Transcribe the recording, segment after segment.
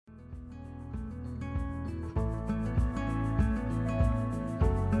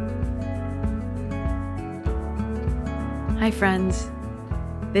Hi friends,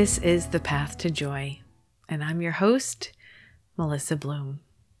 this is The Path to Joy, and I'm your host, Melissa Bloom.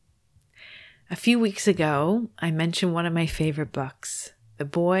 A few weeks ago, I mentioned one of my favorite books, The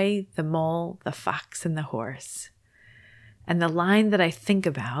Boy, the Mole, the Fox, and the Horse. And the line that I think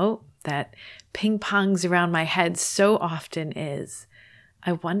about, that ping-pongs around my head so often is,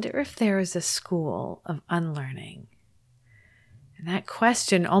 I wonder if there is a school of unlearning. And that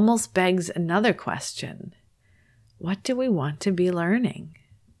question almost begs another question. What do we want to be learning?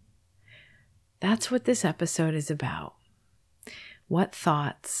 That's what this episode is about. What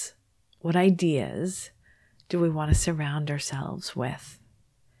thoughts, what ideas do we want to surround ourselves with?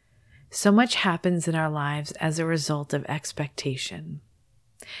 So much happens in our lives as a result of expectation.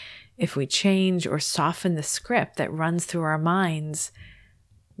 If we change or soften the script that runs through our minds,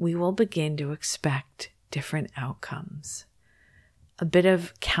 we will begin to expect different outcomes. A bit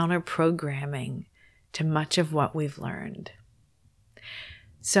of counter-programming to much of what we've learned.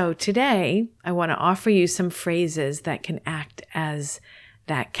 So today, I want to offer you some phrases that can act as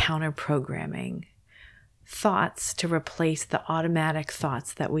that counter-programming. Thoughts to replace the automatic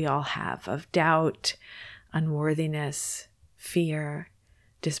thoughts that we all have of doubt, unworthiness, fear,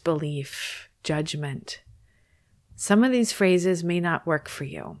 disbelief, judgment. Some of these phrases may not work for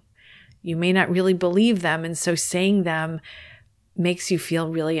you. You may not really believe them, and so saying them makes you feel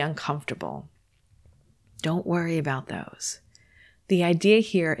really uncomfortable. Don't worry about those. The idea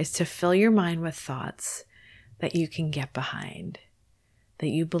here is to fill your mind with thoughts that you can get behind, that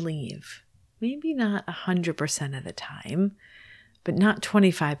you believe. Maybe not 100% of the time, but not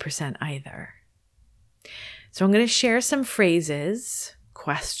 25% either. So I'm going to share some phrases,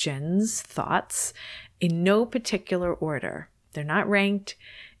 questions, thoughts in no particular order. They're not ranked.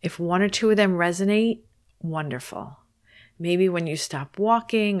 If one or two of them resonate, wonderful. Maybe when you stop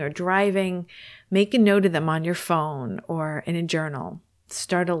walking or driving, make a note of them on your phone or in a journal.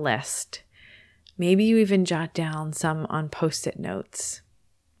 Start a list. Maybe you even jot down some on Post-it notes.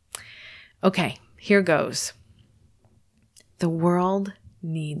 Okay, here goes. The world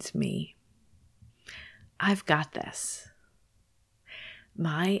needs me. I've got this.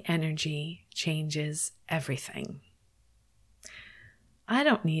 My energy changes everything. I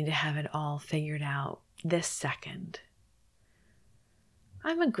don't need to have it all figured out this second.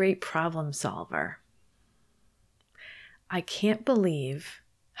 I'm a great problem solver. I can't believe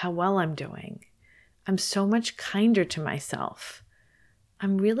how well I'm doing. I'm so much kinder to myself.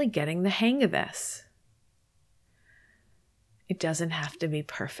 I'm really getting the hang of this. It doesn't have to be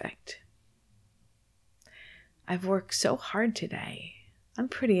perfect. I've worked so hard today. I'm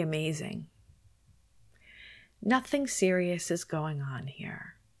pretty amazing. Nothing serious is going on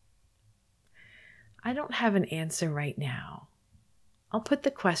here. I don't have an answer right now. I'll put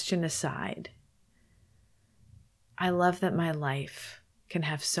the question aside. I love that my life can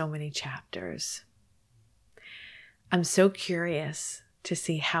have so many chapters. I'm so curious to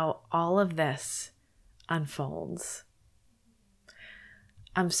see how all of this unfolds.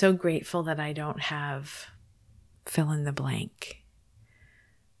 I'm so grateful that I don't have fill in the blank.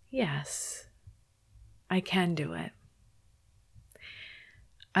 Yes, I can do it.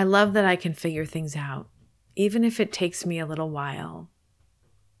 I love that I can figure things out, even if it takes me a little while.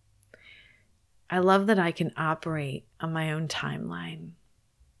 I love that I can operate on my own timeline.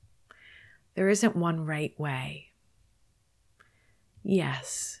 There isn't one right way.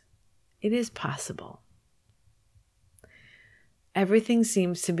 Yes, it is possible. Everything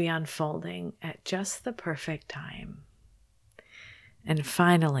seems to be unfolding at just the perfect time. And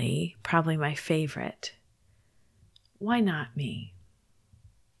finally, probably my favorite, why not me?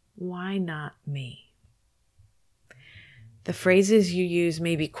 Why not me? The phrases you use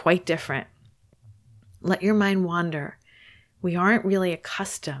may be quite different. Let your mind wander. We aren't really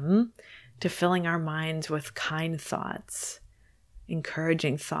accustomed to filling our minds with kind thoughts,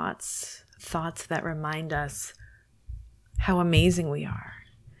 encouraging thoughts, thoughts that remind us how amazing we are,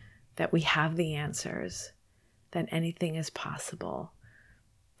 that we have the answers, that anything is possible,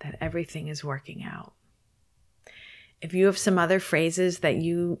 that everything is working out. If you have some other phrases that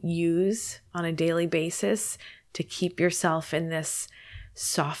you use on a daily basis to keep yourself in this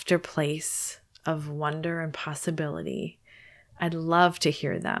softer place of wonder and possibility, I'd love to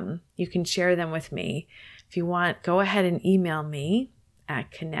hear them. You can share them with me. If you want, go ahead and email me at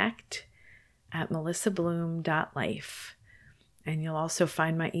connect@melissabloom.life. And you'll also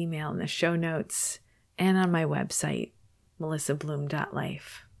find my email in the show notes and on my website,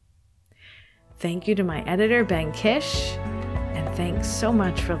 melissabloom.life. Thank you to my editor, Ben Kish, and thanks so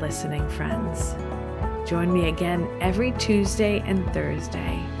much for listening, friends. Join me again every Tuesday and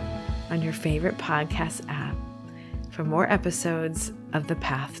Thursday on your favorite podcast app for more episodes of The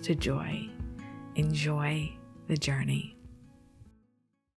Path to Joy. Enjoy the journey.